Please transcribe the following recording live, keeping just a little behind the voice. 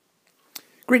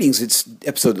Greetings, it's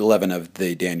episode 11 of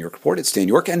the Dan York Report. It's Dan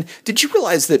York, and did you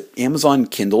realize that Amazon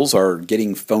Kindles are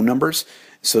getting phone numbers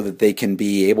so that they can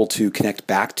be able to connect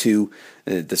back to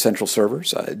the central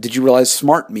servers? Did you realize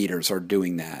smart meters are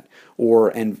doing that?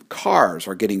 And cars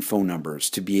are getting phone numbers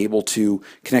to be able to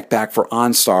connect back for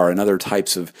OnStar and other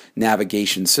types of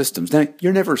navigation systems. Now,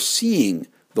 you're never seeing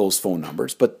those phone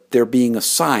numbers, but they're being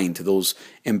assigned to those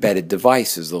embedded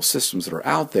devices, those systems that are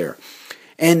out there.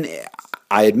 And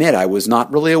I admit I was not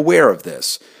really aware of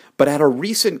this, but at a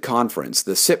recent conference,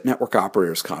 the SIP Network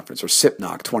Operators Conference, or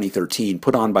SIPNOC 2013,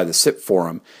 put on by the SIP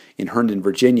Forum in Herndon,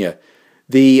 Virginia,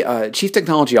 the Chief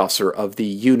Technology Officer of the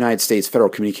United States Federal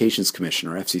Communications Commission,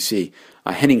 or FCC,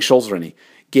 Henning Scholzreni,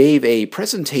 gave a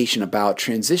presentation about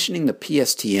transitioning the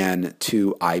PSTN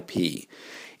to IP.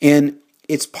 And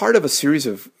it's part of a series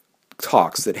of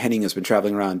talks that Henning has been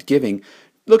traveling around giving,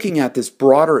 looking at this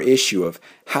broader issue of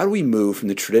how do we move from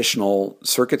the traditional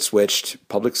circuit-switched,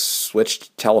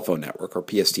 public-switched telephone network, or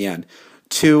PSTN,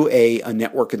 to a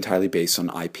network entirely based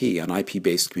on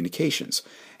IP-based communications.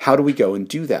 How do we go and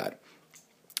do that?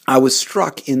 I was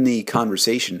struck in the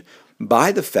conversation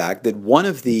by the fact that one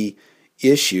of the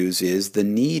issues is the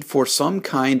need for some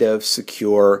kind of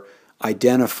secure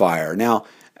identifier. Now,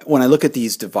 when I look at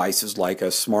these devices like a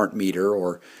smart meter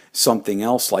or something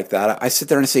else like that, I sit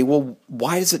there and I say, well,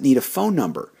 why does it need a phone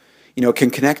number? It can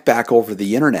connect back over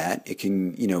the internet. It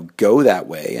can, go that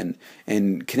way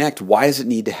and connect. Why does it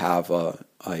need to have a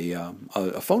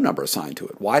phone number assigned to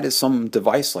it? Why does some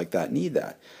device like that need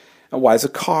that? And why does a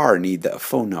car need a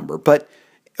phone number? But,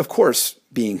 of course,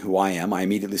 being who I am, I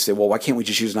immediately say, well, why can't we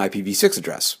just use an IPv6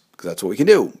 address? Because that's what we can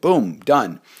do. Boom,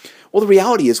 done. Well, the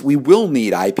reality is we will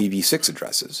need IPv6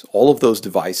 addresses. All of those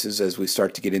devices, as we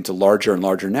start to get into larger and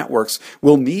larger networks,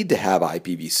 will need to have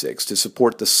IPv6 to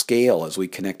support the scale as we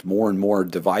connect more and more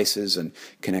devices and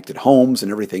connected homes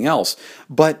and everything else.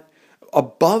 But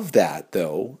above that,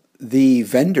 though, the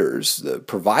vendors, the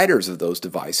providers of those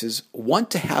devices, want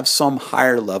to have some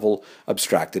higher level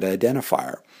abstracted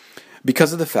identifier,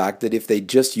 because of the fact that if they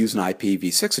just use an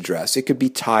IPv6 address, it could be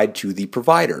tied to the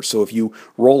provider. So if you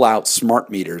roll out smart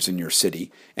meters in your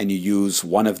city and you use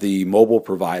one of the mobile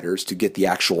providers to get the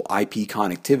actual IP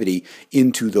connectivity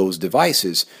into those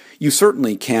devices, you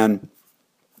certainly can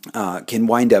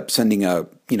wind up sending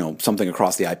something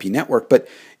across the IP network. But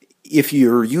if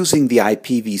you're using the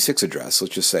IPv6 address,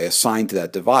 let's just say assigned to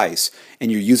that device,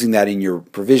 and you're using that in your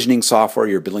provisioning software,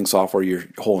 your billing software, your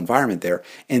whole environment there,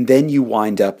 and then you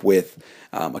wind up with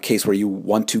a case where you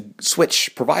want to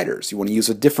switch providers. You want to use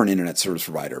a different internet service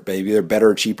provider. Maybe they're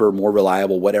better, cheaper, more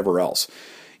reliable, whatever else.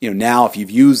 Now if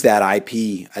you've used that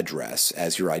IP address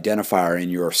as your identifier in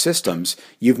your systems,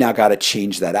 you've now got to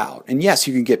change that out. And yes,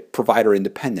 you can get provider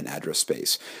independent address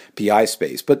space, PI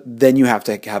space, but then you have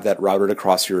to have that routed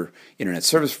across your internet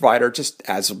service provider. Just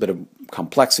adds a bit of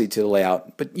complexity to the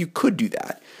layout, but you could do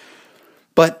that.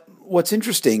 But what's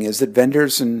interesting is that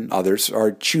vendors and others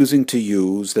are choosing to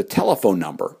use the telephone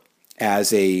number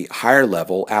as a higher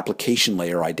level application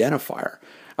layer identifier.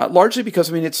 Largely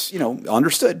because, it's,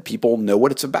 understood. People know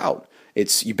what it's about.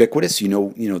 It's ubiquitous.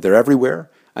 They're everywhere.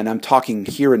 And I'm talking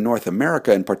here in North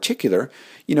America in particular,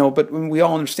 but we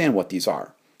all understand what these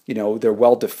are. They're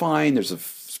well defined. There's a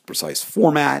precise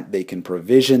format. They can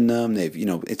provision them.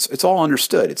 It's all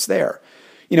understood. It's there.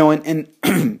 And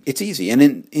it's easy.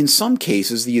 And in some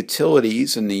cases, the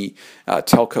utilities and the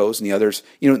telcos and the others,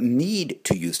 need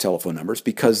to use telephone numbers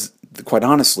because, quite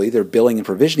honestly, their billing and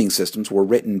provisioning systems were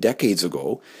written decades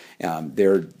ago.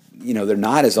 They're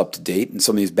not as up to date in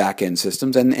some of these back end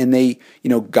systems, and they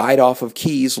guide off of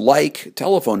keys like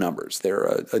telephone numbers.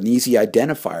 They're an easy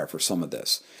identifier for some of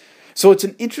this. So it's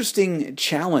an interesting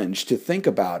challenge to think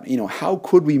about. How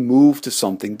could we move to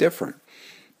something different?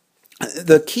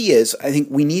 The key is, I think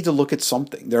we need to look at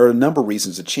something. There are a number of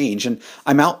reasons to change, and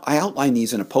I outline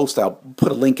these in a post. I'll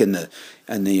put a link in the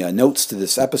notes to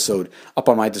this episode up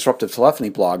on my Disruptive Telephony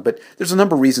blog. But there's a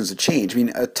number of reasons to change.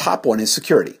 A top one is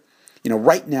security.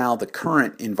 Right now, the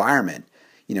current environment,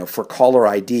 for caller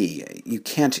ID, you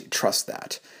can't trust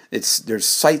that. There's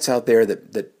sites out there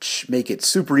that make it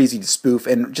super easy to spoof,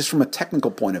 and just from a technical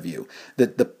point of view, the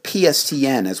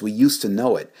PSTN as we used to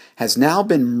know it has now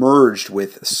been merged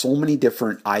with so many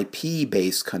different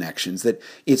IP-based connections that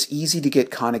it's easy to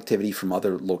get connectivity from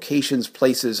other locations,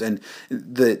 places, and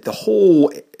the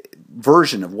whole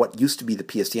version of what used to be the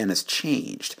PSTN has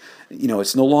changed.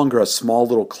 It's no longer a small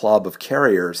little club of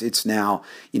carriers. It's now,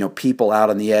 people out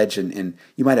on the edge, and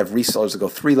you might have resellers that go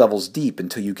 3 levels deep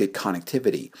until you get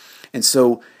connectivity. And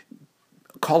so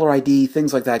caller ID,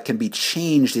 things like that can be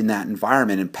changed in that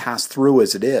environment and passed through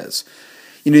as it is.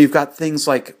 You've got things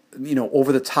like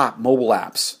over-the-top mobile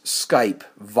apps, Skype,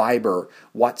 Viber,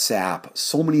 WhatsApp,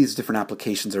 so many of these different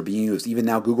applications are being used. Even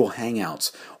now, Google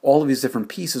Hangouts. All of these different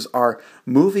pieces are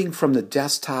moving from the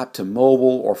desktop to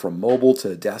mobile or from mobile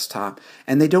to desktop,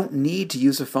 and they don't need to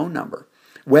use a phone number.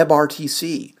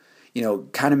 WebRTC,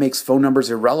 kind of makes phone numbers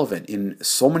irrelevant in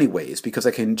so many ways because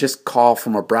I can just call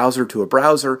from a browser to a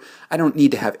browser. I don't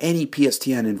need to have any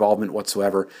PSTN involvement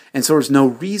whatsoever, and so there's no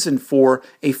reason for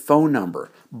a phone number,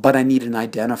 but I need an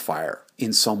identifier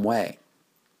in some way.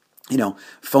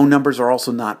 Phone numbers are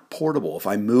also not portable. If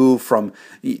I move from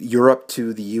Europe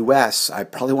to the US, I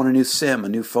probably want a new SIM, a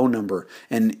new phone number,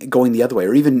 and going the other way,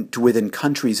 or even to within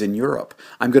countries in Europe.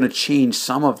 I'm going to change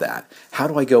some of that. How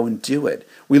do I go and do it?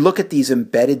 We look at these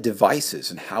embedded devices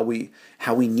and how we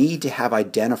need to have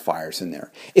identifiers in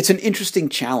there. It's an interesting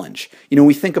challenge.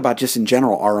 We think about just in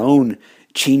general our own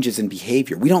changes in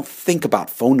behavior. We don't think about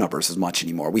phone numbers as much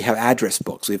anymore. We have address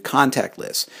books. We have contact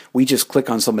lists. We just click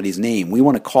on somebody's name. We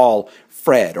want to call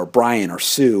Fred or Brian or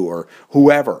Sue or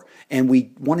whoever, and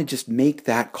we want to just make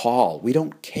that call. We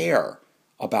don't care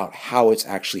about how it's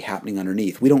actually happening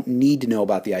underneath. We don't need to know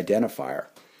about the identifier.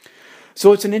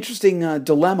 So it's an interesting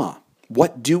dilemma.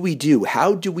 What do we do?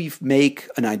 How do we make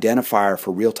an identifier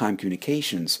for real-time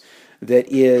communications that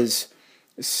is,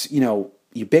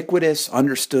 ubiquitous,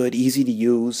 understood, easy to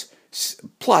use,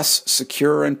 plus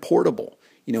secure and portable,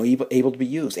 able to be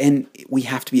used. And we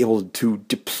have to be able to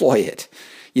deploy it.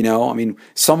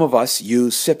 Some of us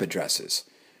use SIP addresses,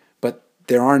 but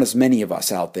there aren't as many of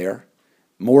us out there.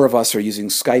 More of us are using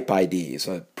Skype IDs,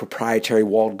 a proprietary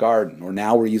walled garden, or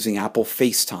now we're using Apple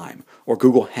FaceTime, or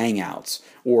Google Hangouts,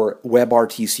 or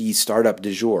WebRTC Startup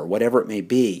du Jour, whatever it may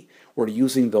be. We're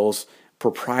using those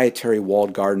proprietary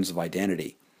walled gardens of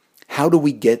identity. How do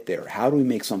we get there? How do we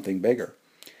make something bigger?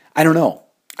 I don't know.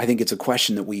 I think it's a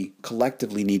question that we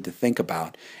collectively need to think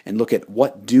about and look at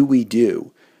what do we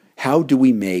do? How do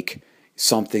we make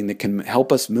something that can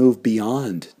help us move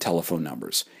beyond telephone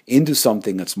numbers into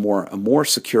something that's a more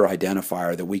secure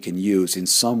identifier that we can use in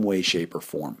some way, shape, or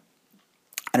form?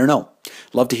 I don't know.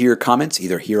 Love to hear your comments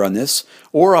either here on this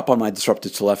or up on my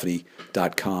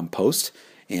disruptivetelephony.com post.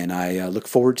 And I look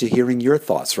forward to hearing your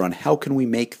thoughts around how can we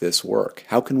make this work?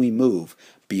 How can we move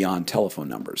beyond telephone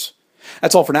numbers?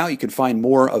 That's all for now. You can find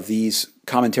more of these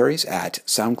commentaries at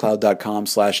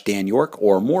soundcloud.com/Dan York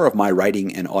or more of my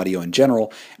writing and audio in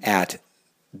general at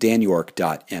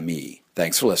danyork.me.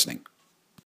 Thanks for listening.